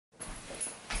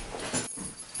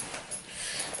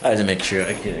I had to make sure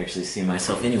I could actually see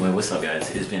myself. Anyway, what's up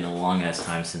guys? It's been a long ass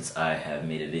time since I have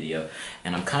made a video,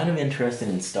 and I'm kind of interested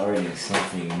in starting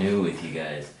something new with you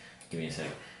guys. Give me a sec.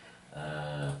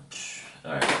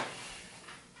 Alright.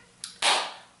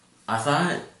 I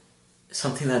thought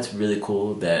something that's really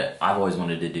cool that I've always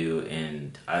wanted to do,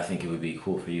 and I think it would be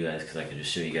cool for you guys because I could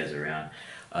just show you guys around,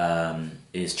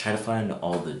 is try to find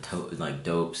all the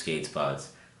dope skate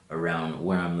spots around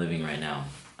where I'm living right now.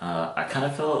 I kind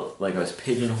of felt like I was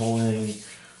pigeonholing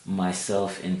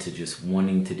myself into just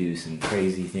wanting to do some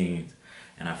crazy things,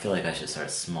 and I feel like I should start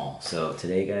small. So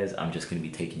today, guys, I'm just gonna be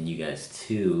taking you guys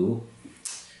to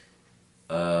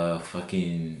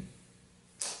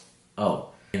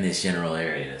in this general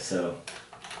area. So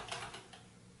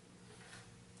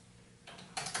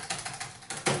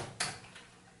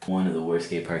one of the worst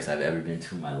skate parks I've ever been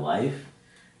to in my life.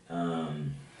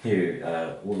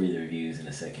 We'll read the reviews in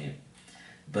a second.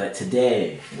 But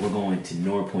today, we're going to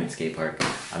North Point Skate Park.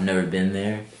 I've never been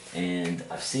there, and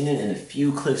I've seen it in a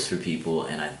few clips for people,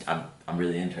 and I'm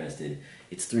really interested.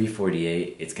 It's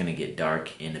 3:48. It's gonna get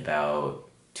dark in about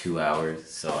 2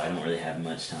 hours, so I don't really have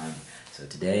much time. So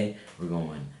today, we're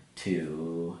going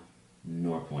to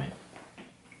North Point.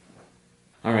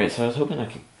 Alright, so I was hoping I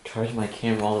could charge my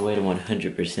camera all the way to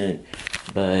 100%,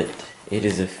 but it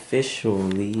is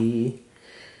officially,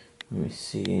 let me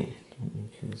see,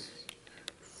 let's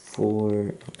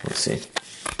see,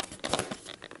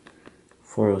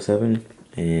 4:07,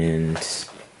 and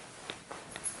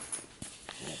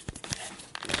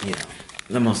you know,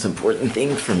 the most important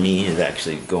thing for me is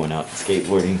actually going out and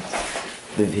skateboarding.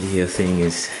 The video thing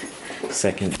is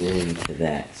secondary to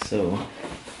that, so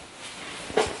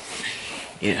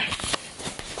yeah,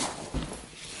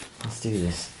 let's do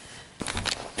this.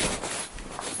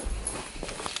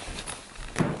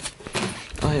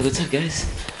 Oh hey, what's up guys?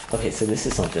 Okay, so this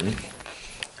is something.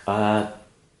 I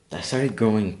started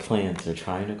growing plants, or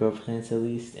trying to grow plants at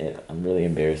least, and I'm really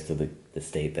embarrassed of the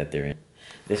state that they're in.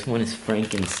 This one is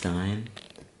Frankenstein,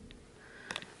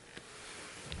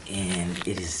 and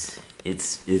it's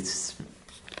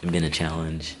been a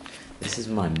challenge. This is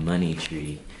my money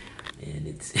tree, and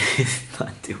it's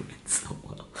not doing so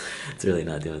well. It's really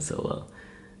not doing so well.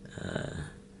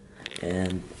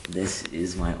 And this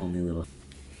is my only little.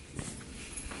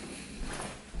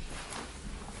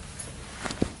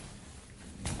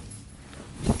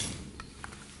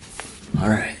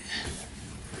 Alright,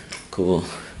 cool.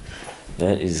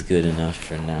 That is good enough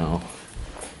for now.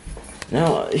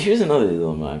 Now, here's another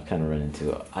dilemma I've kind of run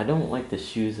into. I don't like the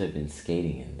shoes I've been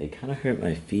skating in. They kind of hurt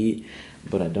my feet,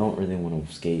 but I don't really want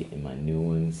to skate in my new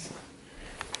ones.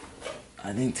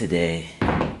 I think today,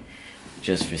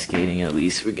 just for skating at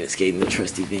least, we're gonna skate in the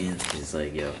trusty Vans. It's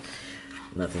like, yo,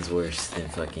 nothing's worse than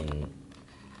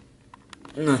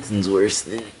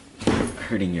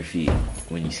hurting your feet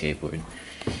when you skateboard.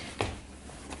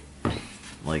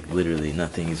 Like, literally,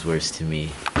 nothing is worse to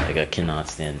me. Like, I cannot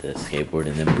stand to skateboard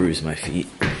and then bruise my feet.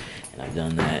 And I've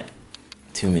done that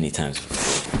too many times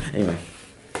before. Anyway,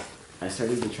 I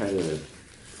started to try to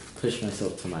push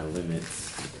myself to my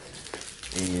limits.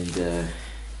 And,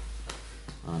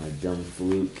 on a dumb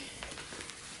fluke,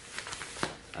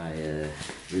 I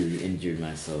really injured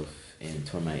myself and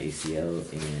tore my ACL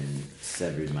and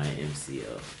severed my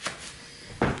MCL.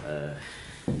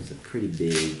 It was a pretty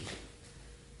big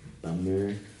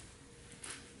bummer.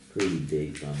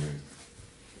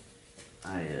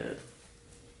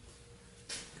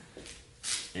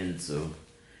 And so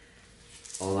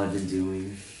all I've been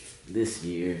doing this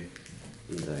year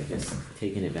is, I guess,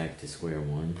 taking it back to square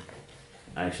one.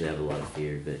 I actually have a lot of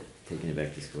fear, but taking it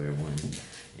back to square one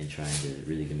and trying to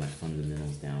really get my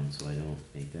fundamentals down so I don't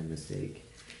make that mistake.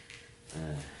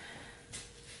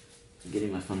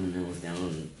 Getting my fundamentals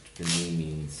down for me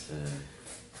means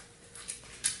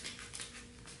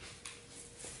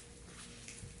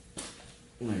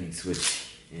learning switch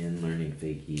and learning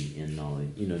fakie and knowledge.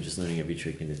 You know, just learning every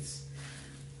trick in its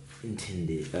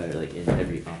intended, like in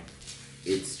every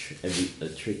a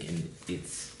trick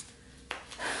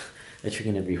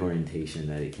in every orientation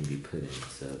that it can be put in.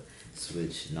 So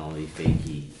switch, nollie,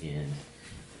 fakie, and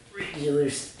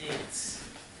regular stance.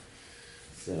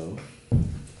 So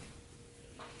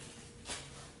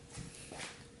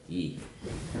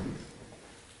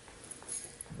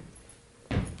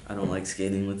I don't like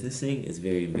skating with this thing. It's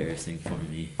very embarrassing for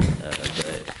me,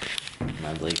 but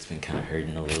my leg's been kind of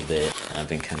hurting a little bit. I've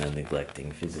been kind of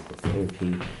neglecting physical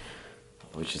therapy,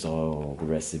 which is all the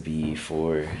recipe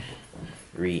for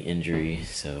re-injury.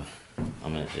 So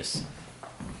I'm gonna just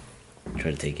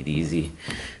try to take it easy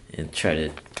and try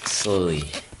to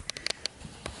slowly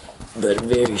but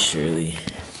very surely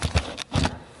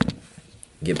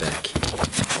get back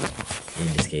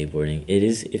into skateboarding.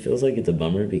 It feels like it's a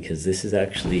bummer because this is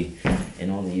actually,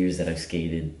 in all the years that I've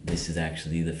skated, this is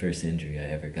actually the first injury I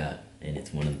ever got, and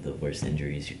it's one of the worst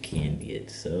injuries you can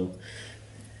get. So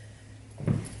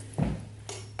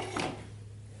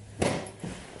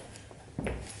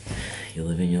you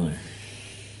live and you learn.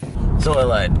 So I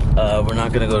lied. We're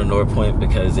not gonna go to North Point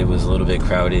because it was a little bit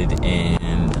crowded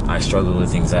and I struggle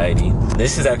with anxiety.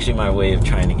 This is actually my way of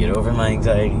trying to get over my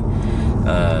anxiety.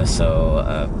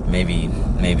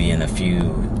 Maybe in a few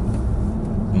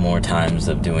more times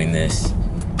of doing this,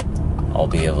 I'll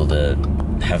be able to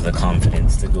have the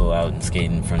confidence to go out and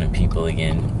skate in front of people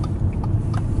again.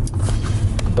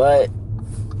 But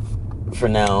for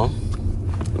now,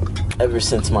 ever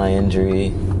since my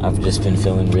injury, I've just been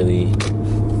feeling really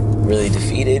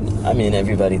defeated. I mean,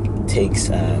 everybody takes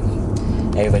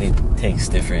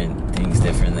different things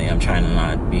differently. I'm trying to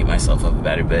not beat myself up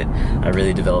about it, but I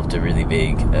really developed a really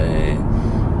big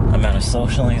amount of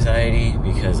social anxiety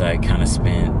because I kind of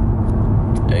spent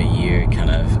a year kind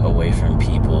of away from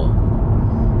people.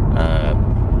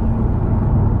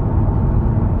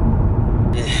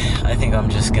 I think I'm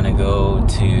just gonna go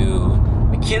to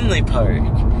Mckinley Park,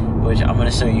 which I'm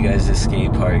gonna show you guys this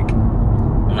skate park.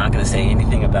 I'm not gonna say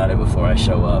anything about it before I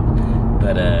show up,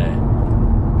 but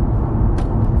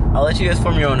I'll let you guys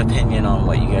form your own opinion on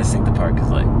what you guys think the park is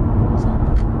like.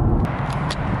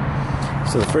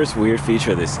 So the first weird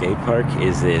feature of this skate park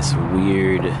is this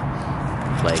weird,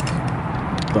 like,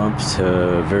 bump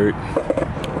to vert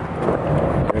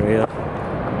area.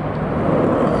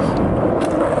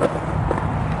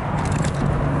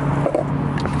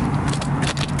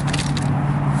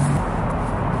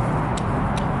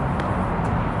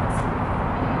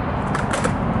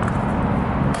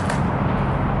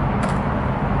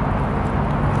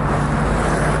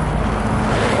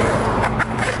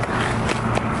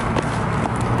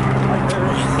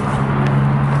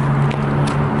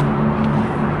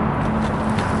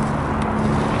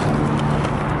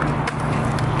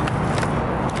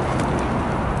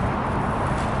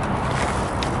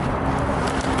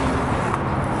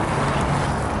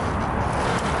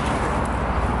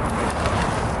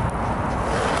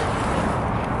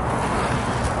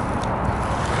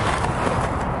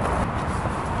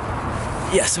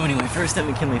 Yeah, so anyway, first at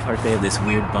Mckinley Park, they have this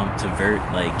weird bump to vert,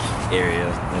 like,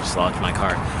 area. I just locked my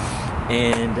car.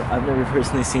 And I've never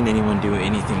personally seen anyone do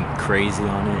anything crazy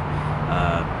on it.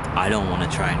 I don't want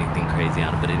to try anything crazy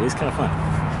on it, but it is kind of fun.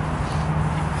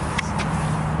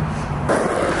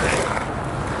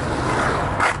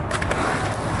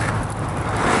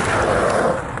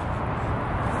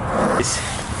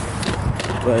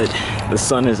 But the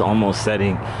sun is almost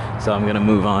setting, so I'm gonna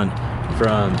move on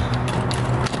from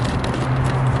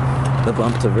the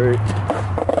bump to vert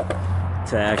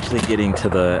to actually getting to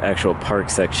the actual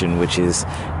park section, which is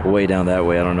way down that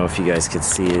way. I don't know if you guys could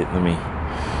see it.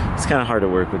 It's kind of hard to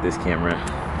work with this camera,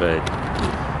 but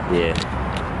yeah.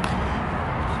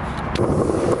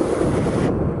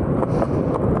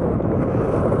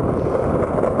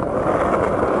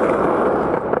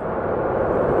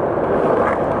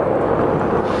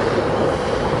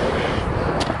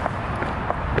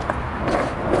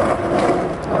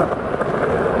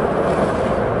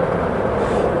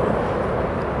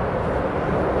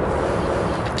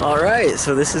 Alright,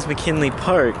 so this is Mckinley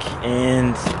Park,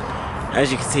 and as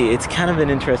you can see, it's kind of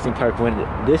an interesting park. When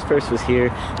this first was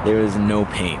here, there was no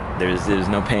paint. There was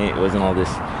no paint. It wasn't all this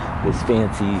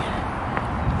fancy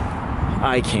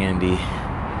eye candy.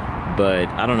 But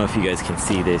I don't know if you guys can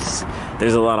see this.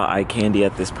 There's a lot of eye candy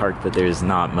at this park, but there's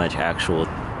not much actual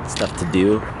stuff to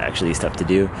do.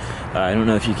 I don't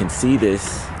know if you can see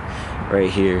this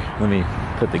right here. Let me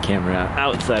put the camera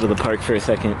outside of the park for a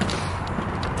second.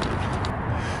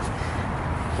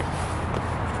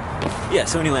 Yeah,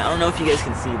 so anyway, I don't know if you guys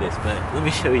can see this, but let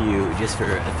me show you, just for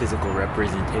a physical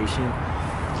representation,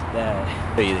 that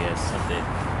show you this, something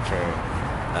for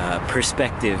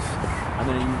perspective. I'm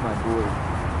gonna use my board.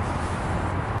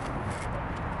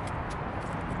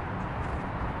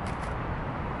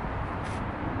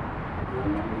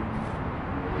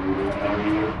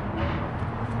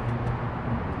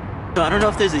 So I don't know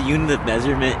if there's a unit of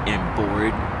measurement in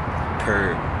board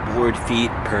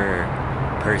feet per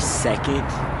second,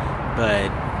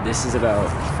 but this is about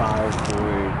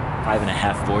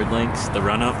 5.5 board lengths, the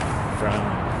run up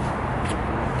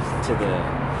to the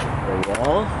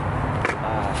wall,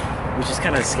 which is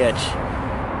kind of sketch.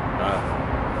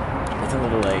 It's a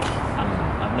little like,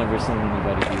 I've never seen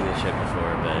anybody do this shit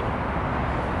before, but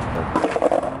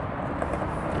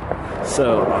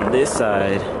so on this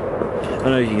side, I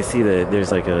don't know if you can see that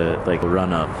there's like a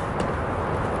run up.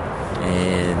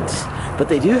 But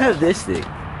they do have this thing,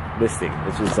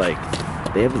 which is like,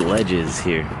 they have the ledges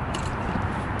here.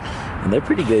 And they're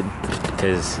pretty good,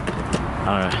 because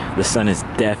the sun is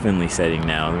definitely setting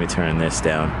now. Let me turn this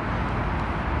down.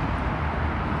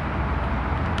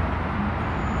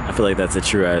 I feel like that's a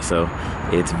true ISO.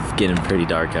 It's getting pretty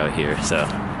dark out here, so,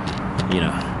 you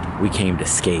know, we came to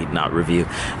skate, not review.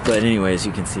 But anyways,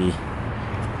 you can see,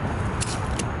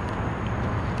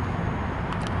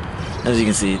 as you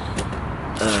can see,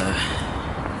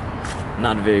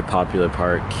 not a very popular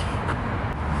park.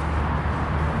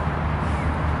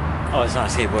 Oh, it's not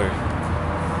a skateboarder.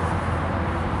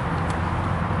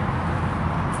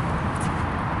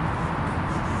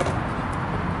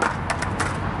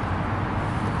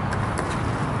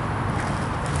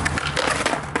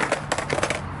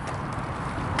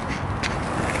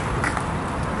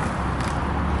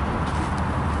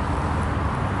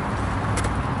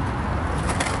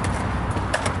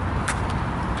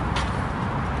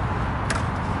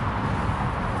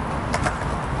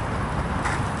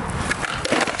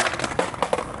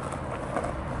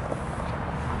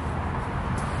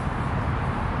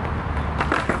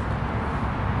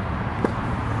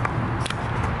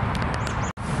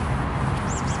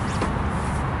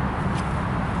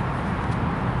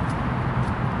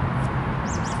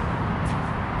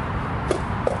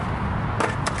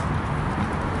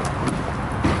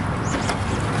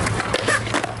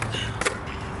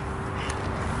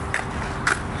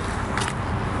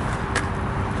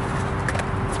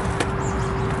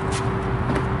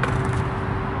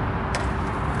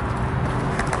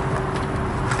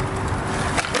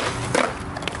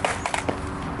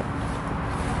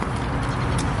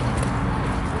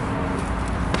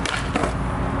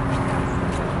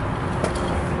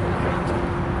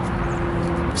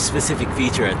 Specific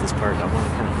feature at this park. I want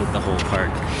to kind of hit the whole park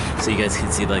so you guys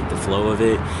can see like the flow of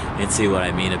it and see what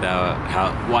I mean about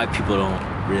why people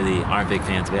aren't big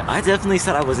fans of it. I definitely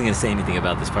said I wasn't going to say anything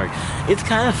about this park. It's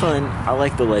kind of fun. I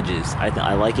like the ledges.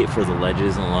 I like it for the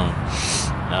ledges alone.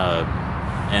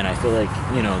 And I feel like,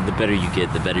 you know, the better you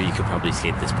get, the better you could probably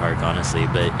skate this park, honestly.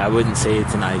 But I wouldn't say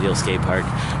it's an ideal skate park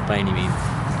by any means.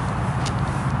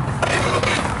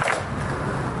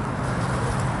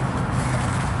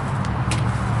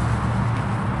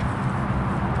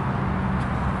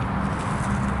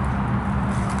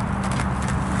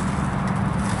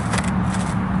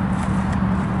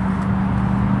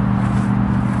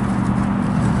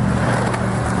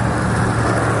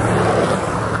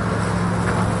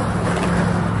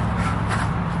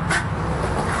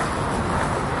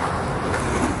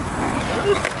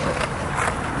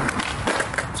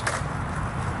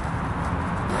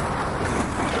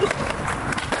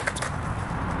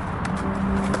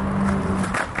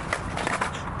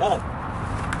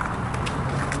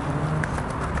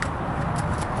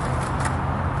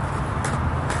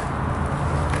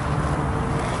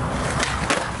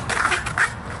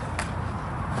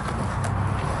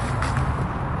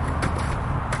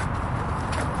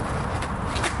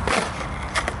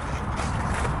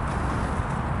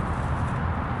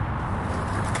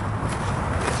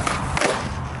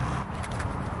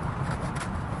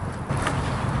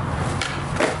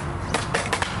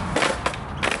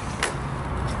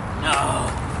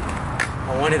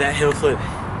 That hill flip.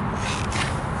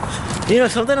 You know,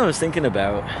 something I was thinking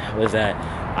about was that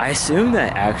I assume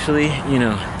that actually, you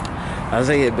know, as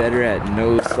I get better at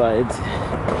nose slides,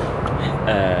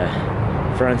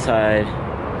 front side,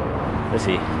 let's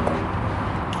see.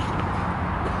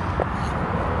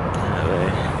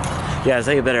 Yeah, as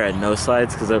I get better at nose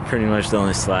slides, because they're pretty much the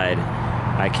only slide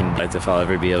I can do if I'll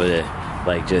ever be able to,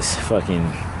 like, just fucking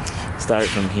start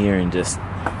from here and just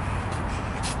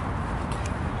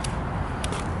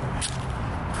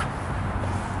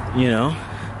you know,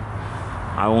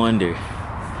 I wonder.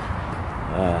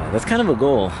 That's kind of a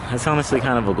goal. That's honestly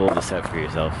kind of a goal to set for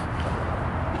yourself.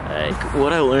 Like,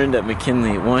 what I learned at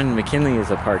Mckinley, McKinley is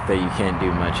a park that you can't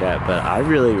do much at, but I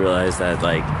really realized that,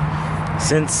 like,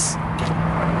 since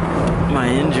my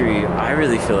injury, I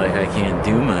really feel like I can't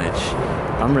do much.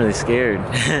 I'm really scared.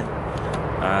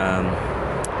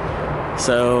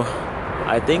 So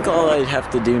I think all I have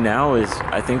to do now is,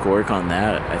 I think, work on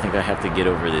that. I think I have to get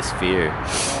over this fear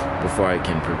before I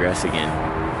can progress again.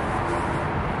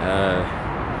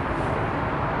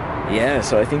 Yeah,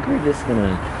 so I think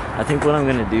I think what I'm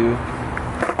gonna do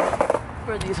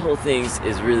for these whole things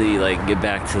is really, like, get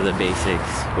back to the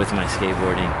basics with my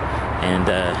skateboarding and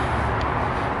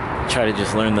try to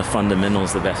just learn the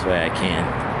fundamentals the best way I can.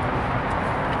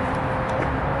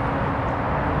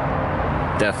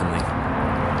 Definitely.